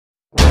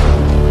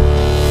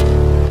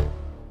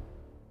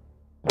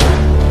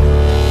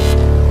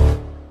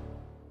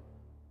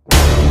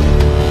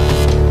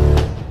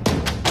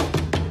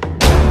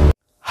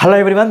Hello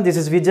everyone, this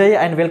is Vijay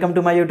and welcome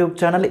to my YouTube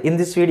channel. In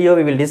this video,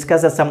 we will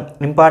discuss some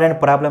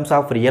important problems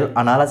of real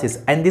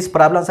analysis, and these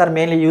problems are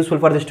mainly useful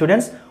for the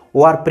students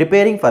who are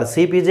preparing for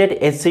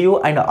CPGET,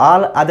 SCU and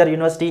all other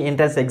university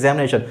entrance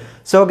examination.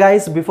 So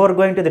guys, before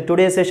going to the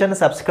today's session,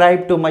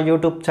 subscribe to my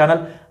YouTube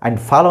channel and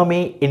follow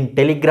me in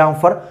Telegram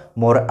for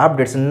more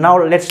updates.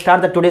 Now let's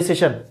start the today's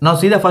session. Now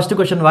see the first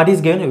question, what is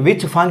given?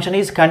 Which function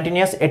is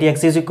continuous at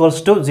x is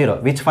equals to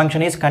 0? Which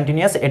function is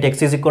continuous at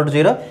x is equal to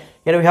 0?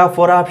 Here we have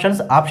four options.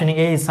 Option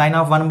A is sine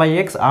of 1 by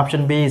x,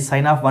 option B is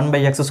sine of 1 by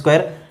x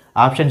square,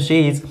 option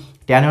C is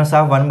tan inverse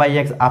of 1 by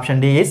x,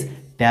 option D is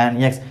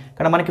tan x.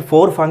 ఇక్కడ మనకి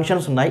four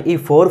functions ఉన్నాయి. ఈ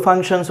four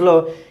ఫంక్షన్స్లో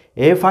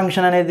ఏ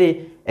function అనేది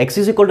x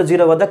is equal to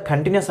 0 వద్ద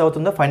continuous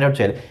అవుతుందో find out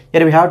చేయాలి.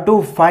 Here we have to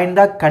find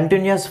the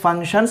continuous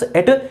functions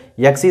at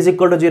x is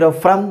equal to 0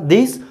 from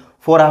these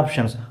four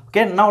options.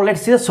 Okay, now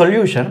let's see the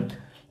solution.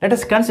 Let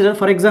us consider,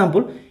 for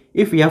example,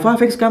 if f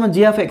of x comma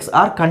g of x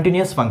are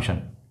continuous function.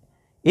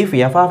 If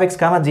f of x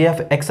comma g of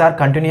x are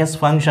continuous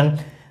function,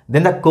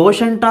 then the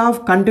quotient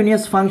of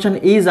continuous function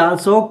is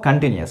also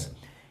continuous.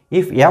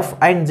 If f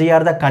and g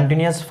are the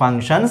continuous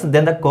functions,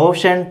 then the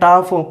quotient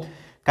of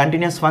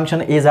continuous function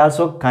is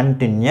also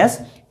continuous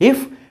if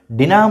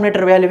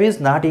denominator value is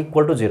not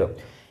equal to 0.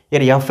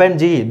 Here f and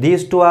g,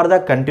 these two are the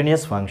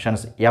continuous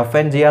functions. F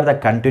and g are the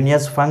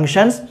continuous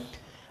functions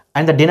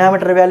and the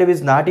denominator value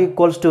is not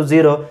equals to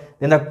 0,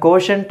 then the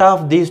quotient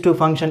of these two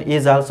functions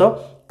is also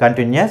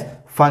continuous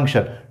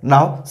function.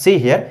 Now see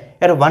here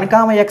 1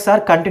 comma x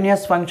are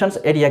continuous functions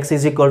at x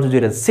is equal to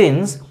 0.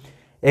 Since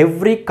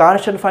every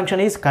constant function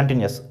is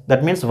continuous,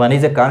 that means 1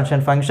 is a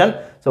constant function,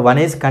 so 1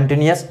 is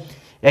continuous.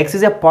 X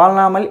is a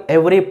polynomial,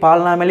 every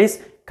polynomial is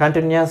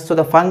continuous, so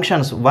the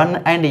functions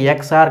 1 and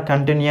x are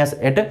continuous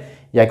at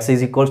x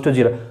is equals to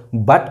 0.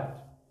 But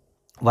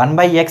 1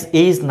 by x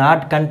is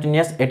not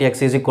continuous at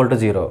x is equal to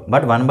 0.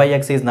 But 1 by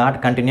x is not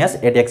continuous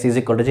at x is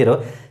equal to 0.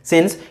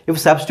 Since if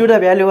substitute the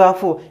value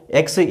of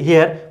x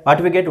here, what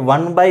we get?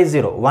 1 by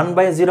 0. 1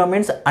 by 0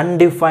 means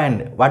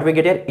undefined. What we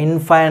get here?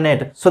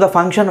 Infinite. So the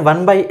function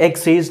 1 by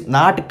x is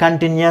not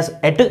continuous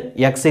at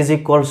x is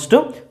equals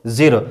to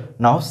 0.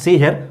 Now see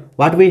here,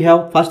 what we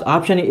have? First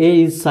option A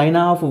is sine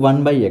of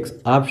 1 by x.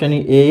 Option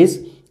A is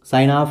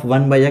sine of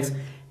 1 by x.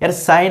 Here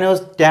sine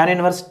is tan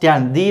inverse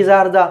tan. These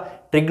are the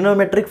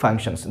trigonometric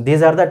functions.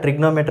 These are the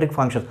trigonometric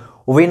functions.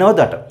 We know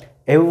that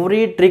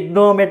every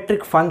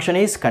trigonometric function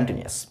is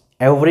continuous.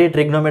 Every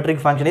trigonometric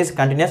function is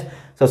continuous.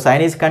 So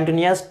sine is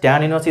continuous,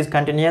 tan inverse is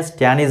continuous,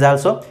 tan is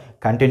also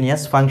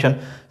continuous function.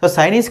 So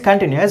sine is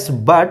continuous,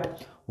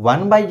 but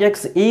 1 by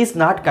x is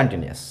not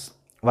continuous.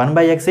 1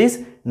 by x is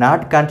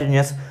not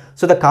continuous.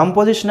 So the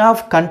composition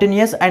of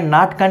continuous and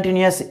not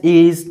continuous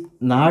is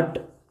not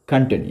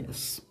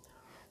continuous.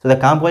 So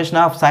the composition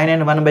of sine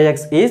and 1 by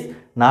x is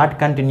not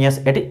continuous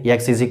at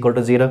x is equal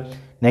to 0.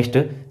 Next,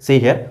 see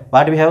here,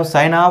 what we have?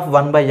 Sine of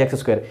 1 by x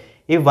square.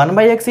 If 1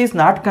 by x is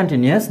not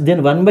continuous,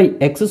 then 1 by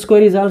x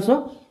square is also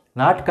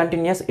not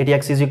continuous at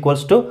x is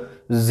equals to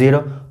 0.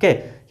 Okay,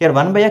 here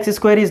 1 by x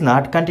square is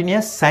not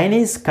continuous, sine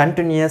is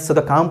continuous, so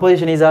the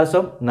composition is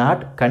also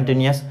not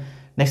continuous.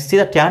 Next, see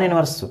the tan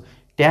inverse.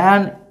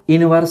 Tan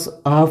inverse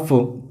of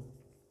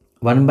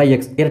 1 by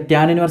x. Here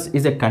tan inverse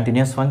is a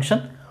continuous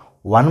function.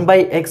 1 by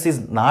x is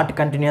not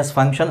continuous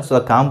function, so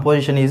the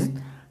composition is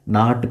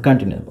not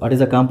continuous. What is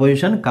the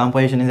composition?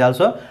 Composition is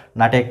also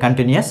not a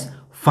continuous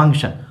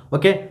function.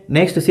 Okay,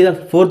 next see the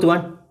fourth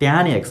one,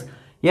 tan x.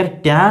 Here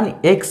tan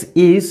x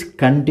is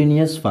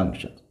continuous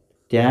function.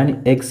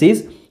 Tan x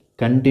is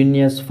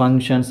continuous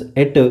functions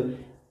at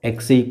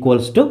x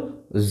equals to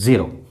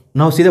 0.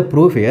 Now see the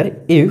proof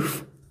here.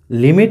 If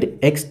limit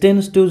x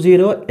tends to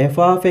 0, f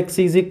of x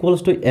is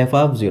equals to f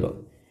of 0.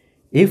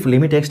 If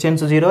limit x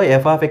tends to 0,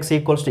 f of x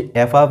equals to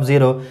f of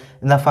 0,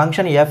 then the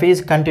function f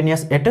is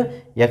continuous at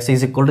x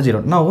is equal to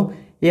 0. Now,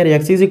 here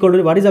x is equal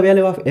to, what is the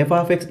value of f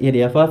of x?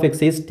 Here f of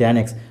x is tan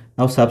x.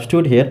 Now,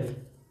 substitute here,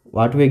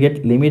 what we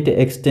get? Limit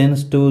x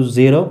tends to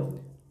 0,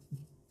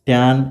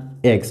 tan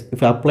x.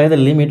 If you apply the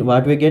limit,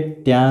 what we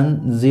get?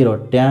 Tan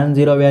 0. Tan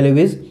 0 value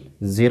is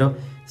 0.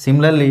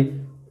 Similarly,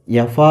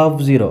 f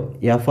of 0.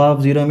 F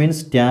of 0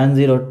 means tan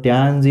 0.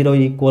 Tan 0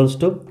 equals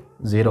to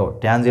 0.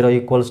 Tan 0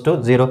 equals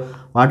to 0.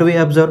 What do we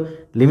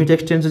observe? Limit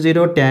x tends to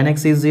 0, tan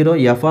x is 0,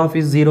 f of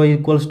is 0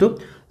 equals to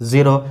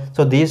 0.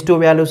 So these two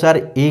values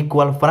are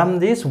equal. From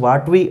this,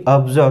 what we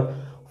observe?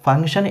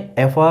 Function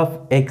f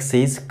of x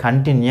is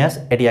continuous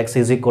at x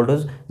is equal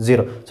to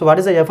 0. So what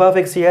is the f of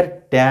x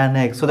here? Tan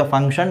x. So the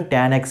function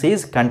tan x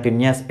is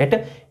continuous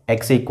at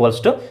x equals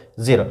to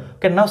 0.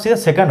 Okay, now see the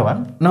second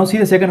one. Now see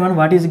the second one.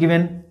 What is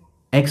given?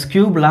 X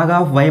cube log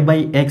of y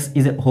by x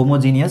is a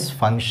homogeneous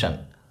function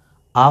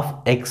of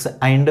x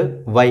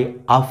and y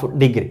of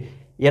degree.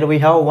 Here we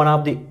have one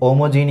of the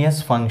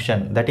homogeneous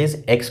function, that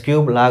is x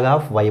cube log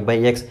of y by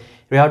x.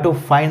 We have to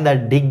find the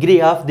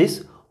degree of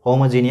this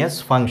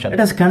homogeneous function.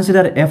 Let us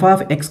consider f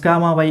of x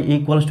comma y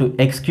equals to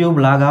x cube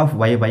log of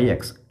y by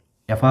x.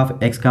 F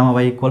of x comma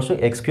y equals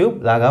to x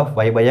cube log of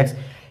y by x.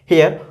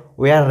 Here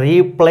we are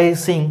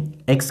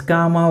replacing x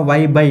comma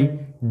y by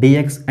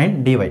dx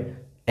and dy.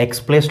 x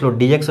place లో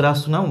dx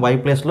రాస్తున్నాం, y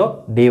place లో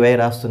dy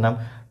రాస్తున్నాం.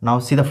 Now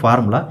see the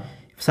formula.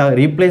 So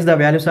replace the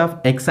values of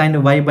x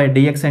and y by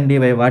dx and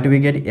dy. What we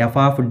get? F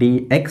of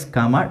dx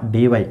comma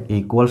dy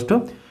equals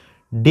to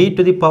d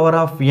to the power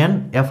of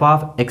n f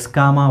of x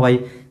comma y.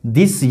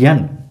 This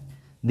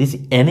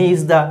n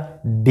is the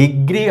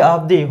degree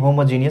of the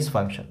homogeneous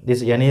function.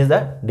 This n is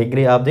the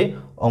degree of the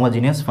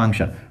homogeneous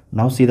function.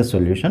 Now see the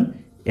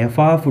solution. F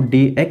of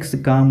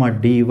dx comma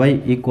dy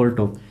equal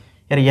to,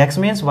 here x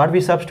means what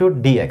we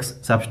substitute?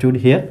 Dx. Substitute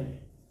here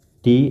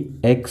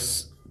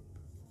dx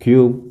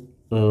cube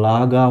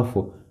log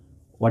of,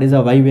 what is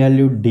the y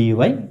value? Dy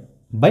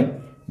by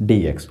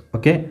dx.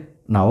 Okay,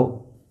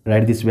 now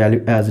write this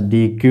value as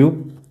d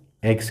cube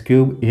x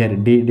cube, here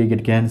d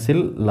get cancel,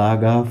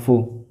 log of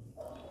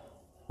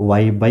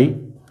y by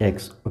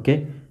x.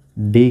 Okay,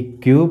 d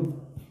cube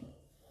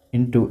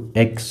into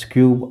x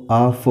cube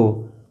of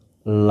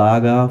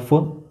log of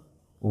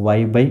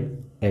y by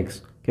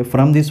x. Okay,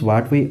 from this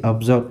what we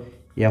observe?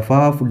 F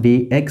of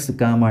dx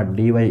comma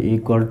dy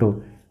equal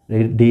to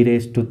d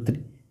raised to 3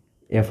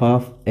 f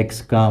of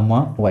x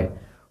comma y.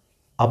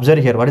 Observe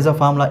here, what is the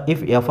formula?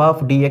 If f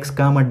of dx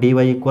comma dy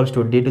equals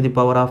to d to the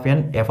power of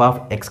n f of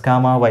x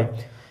comma y,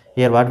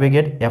 here what we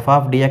get? F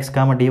of dx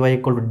comma dy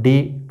equal to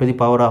d to the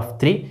power of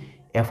 3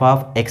 f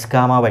of x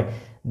comma y.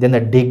 Then the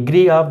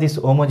degree of this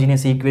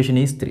homogeneous equation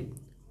is 3.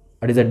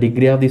 What is the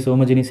degree of this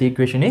homogeneous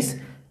equation? Is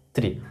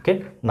 3.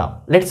 Okay,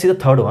 now let's see the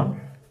third one.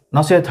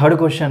 Now see the third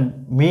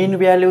question. Mean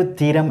value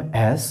theorem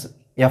as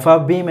f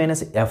of b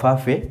minus f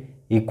of a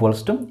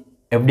equals to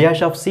f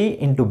dash of c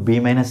into b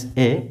minus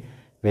a,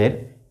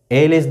 where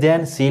a less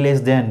than c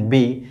less than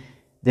b,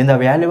 then the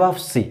value of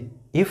c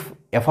if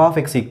f of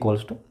x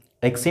equals to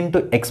x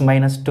into x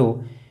minus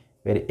 2,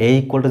 where a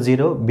equal to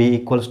 0, b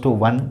equals to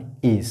 1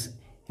 is.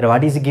 Here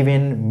what is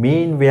given?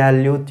 Mean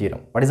value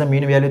theorem. What is the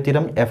mean value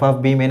theorem? F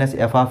of b minus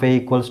f of a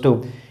equals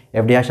to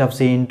f dash of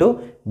c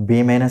into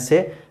b minus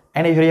a,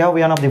 and here you have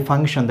one of the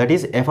function, that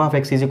is f of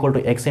x is equal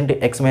to x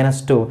into x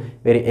minus 2,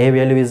 where a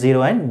value is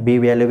 0 and b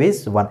value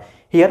is 1.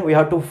 Here we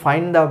have to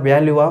find the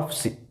value of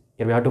c.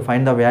 Here we have to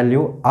find the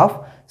value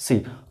of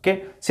c.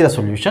 Okay, see the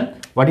solution.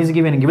 What is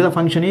given? Given the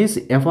function is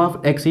f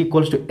of x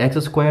equals to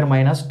x square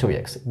minus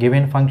 2x.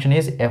 Given function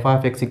is f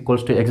of x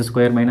equals to x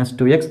square minus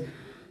 2x.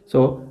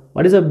 So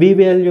what is the b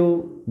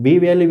value? B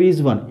value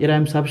is 1. Here I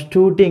am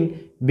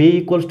substituting b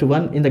equals to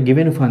 1 in the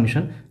given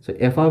function. So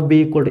f of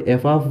b equal to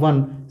f of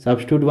 1,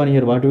 substitute 1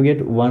 here, what do we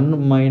get?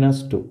 1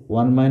 minus 2.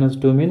 1 minus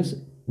 2 means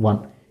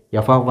 1.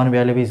 F of 1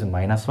 value is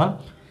minus 1.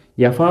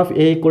 F of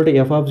a equal to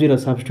f of 0,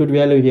 substitute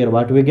value here,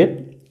 what do we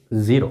get?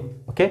 0.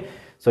 Okay,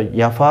 so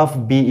f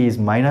of b is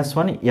minus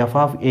 1, f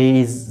of a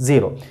is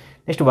 0.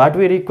 Next what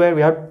we require?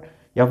 We have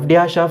f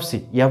dash of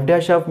c. F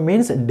dash of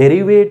means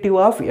derivative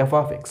of f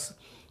of x.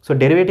 So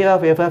derivative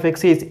of f of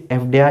x is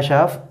f dash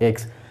of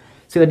x.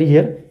 See that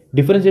here,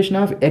 differentiation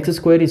of x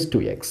square is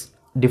 2x.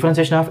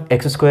 Differentiation of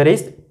x square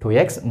is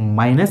 2x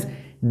minus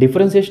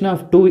differentiation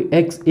of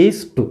 2x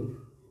is 2.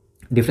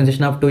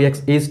 Differentiation of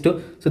 2x is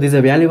 2. So this is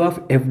a value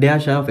of f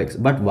dash of x.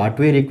 But what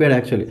we require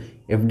actually?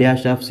 F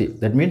dash of c.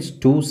 That means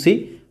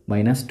 2c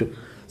minus 2.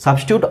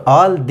 Substitute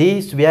all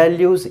these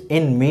values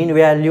in mean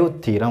value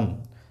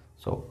theorem.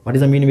 So what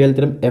is the mean value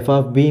theorem? F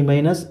of b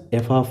minus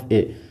f of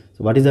a.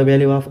 So what is the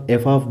value of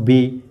f of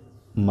b?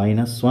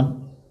 Minus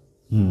 1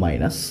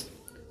 minus,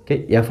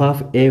 okay, f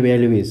of a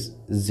value is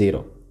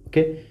 0,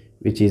 okay,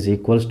 which is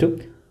equals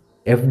to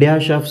f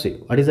dash of c.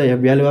 What is the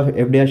value of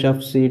f dash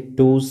of c?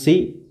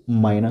 2c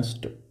minus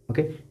 2,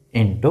 okay,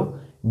 into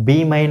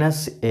b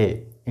minus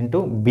a,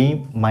 into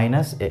b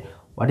minus a.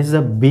 What is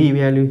the b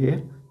value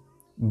here?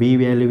 B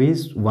value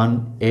is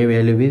 1, a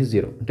value is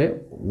 0, okay,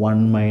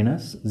 1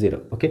 minus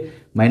 0, okay,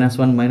 minus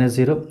 1 minus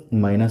 0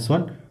 minus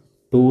 1,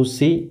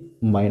 2c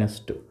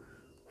minus 2.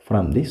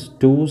 From this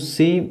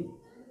 2c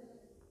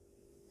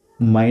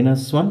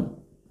minus 1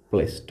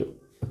 plus 2,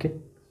 okay,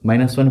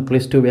 minus 1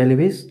 plus 2 value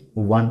is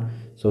 1.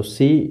 So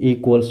c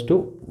equals to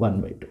 1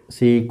 by 2.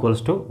 C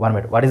equals to 1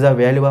 by 2. What is the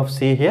value of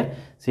c here?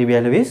 C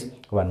value is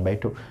 1 by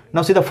 2.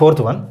 Now see the fourth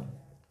one.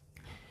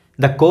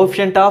 The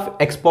coefficient of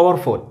x power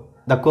 4.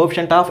 The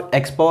coefficient of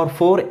x power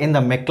 4 in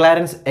the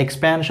Maclaurin's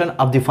expansion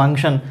of the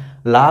function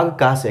log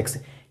cos x.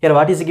 Here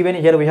what is given?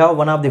 Here we have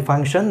one of the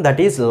function, that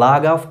is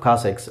log of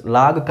cos x.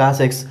 Log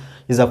cos x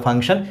is a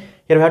function.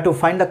 Here we have to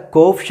find the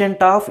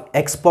coefficient of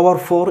x power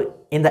 4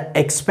 in the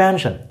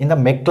expansion, in the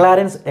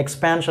Maclaurin's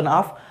expansion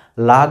of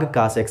log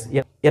cos x.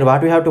 Here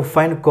what we have to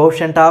find?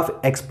 Coefficient of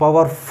x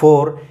power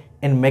 4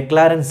 in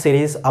Maclaurin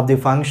series of the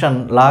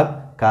function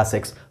log cos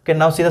x. Okay,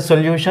 now see the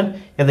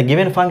solution. Here the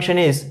given function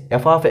is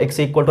f of x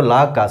equal to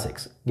log cos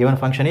x. Given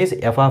function is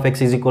f of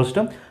x is equals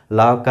to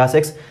log cos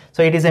x.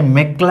 So it is a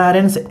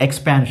Maclaurin's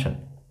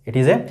expansion. It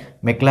is a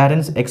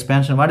Maclaurin's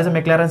expansion. What is a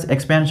Maclaurin's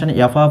expansion?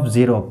 F of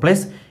 0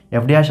 plus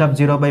f dash of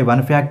 0 by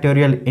 1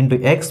 factorial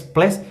into x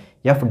plus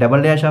f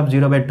double dash of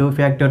 0 by 2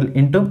 factorial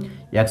into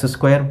x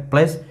square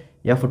plus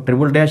f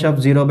triple dash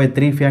of 0 by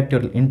 3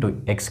 factorial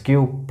into x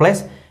cube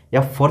plus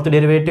f fourth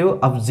derivative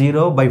of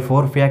 0 by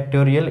 4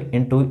 factorial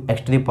into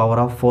x to the power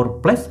of 4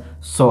 plus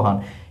so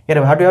on.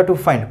 Here what we have to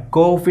find?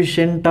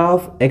 Coefficient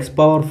of x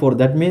power 4.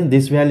 That means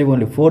this value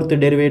only, fourth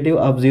derivative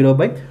of 0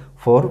 by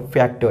 4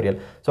 factorial.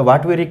 So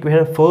what we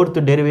require? Fourth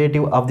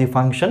derivative of the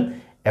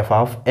function f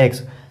of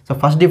x. So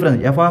first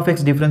difference, f of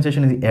x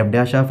differentiation is f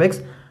dash of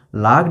x.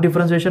 Log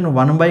differentiation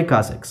 1 by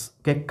cos x.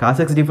 Okay, cos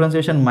x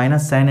differentiation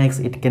minus sin x,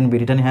 it can be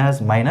written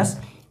as minus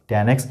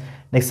tan x.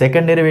 Next,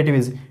 second derivative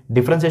is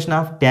differentiation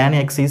of tan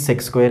x is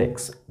sec square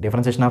x.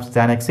 Differentiation of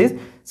tan x is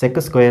sec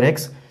square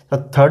x. The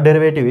third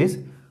derivative is,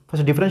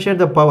 first differentiate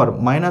the power,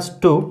 minus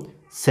 2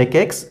 sec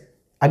x.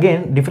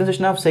 Again,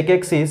 differentiation of sec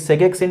x is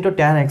sec x into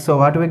tan x. So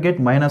what we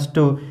get? Minus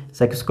 2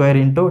 sec square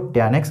into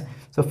tan x.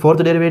 So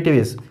fourth derivative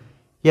is,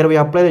 here we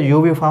apply the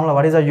uv formula.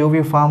 What is the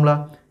uv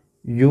formula?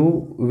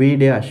 uv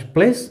dash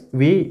plus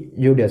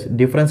vu dash.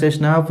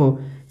 Differentiation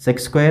of sec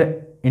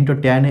square into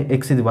tan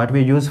x is what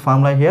we use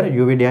formula here,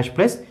 uv dash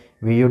plus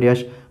vu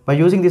dash. By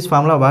using this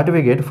formula, what do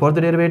we get? Fourth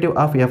derivative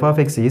of f of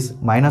x is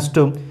minus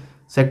 2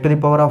 sec to the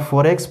power of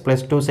 4x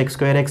plus 2 sec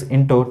square x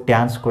into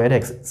tan square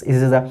x. This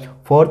is the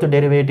fourth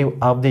derivative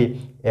of the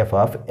f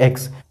of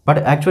x. But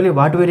actually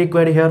what we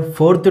require here?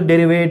 Fourth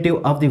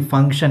derivative of the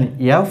function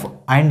f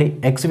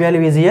and x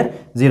value is here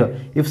 0.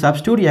 If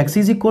substitute x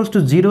is equals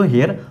to 0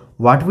 here,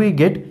 what we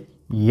get?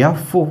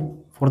 F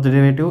fourth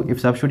derivative, if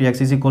substitute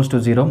x is equals to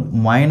 0,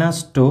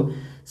 minus 2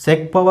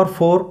 sec power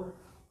 4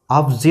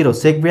 of 0,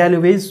 sec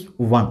value is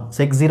 1,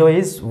 sec 0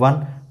 is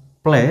 1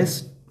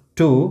 plus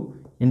 2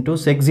 into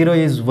sec 0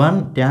 is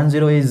 1, tan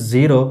 0 is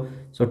 0.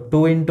 So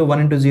 2 into 1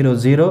 into 0,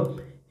 0.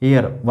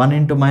 Here 1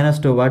 into minus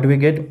 2, what we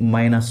get?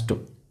 Minus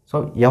 2.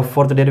 So f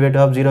fourth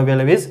derivative of 0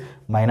 value is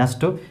minus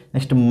 2.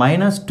 Next,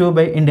 minus 2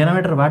 by, in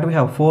denominator what we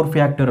have? 4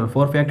 factorial.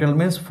 4 factorial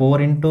means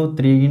 4 into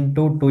 3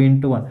 into 2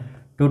 into 1.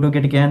 2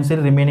 get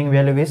cancelled, remaining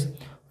value is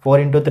 4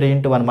 into 3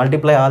 into 1.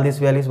 Multiply all these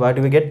values, what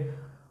do we get?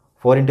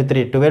 4 into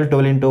 3, 12,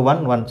 12 into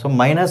 1, 1. So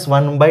minus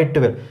 1 by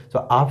 12.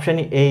 So option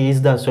A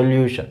is the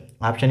solution.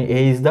 Option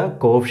A is the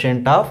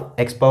coefficient of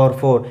x power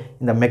 4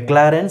 in the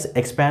Maclaurin's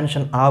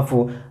expansion of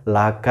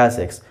log cos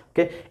x.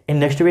 Okay, in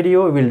next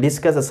video we will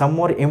discuss some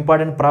more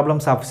important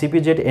problems of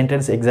CPGET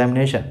entrance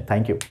examination.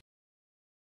 Thank you.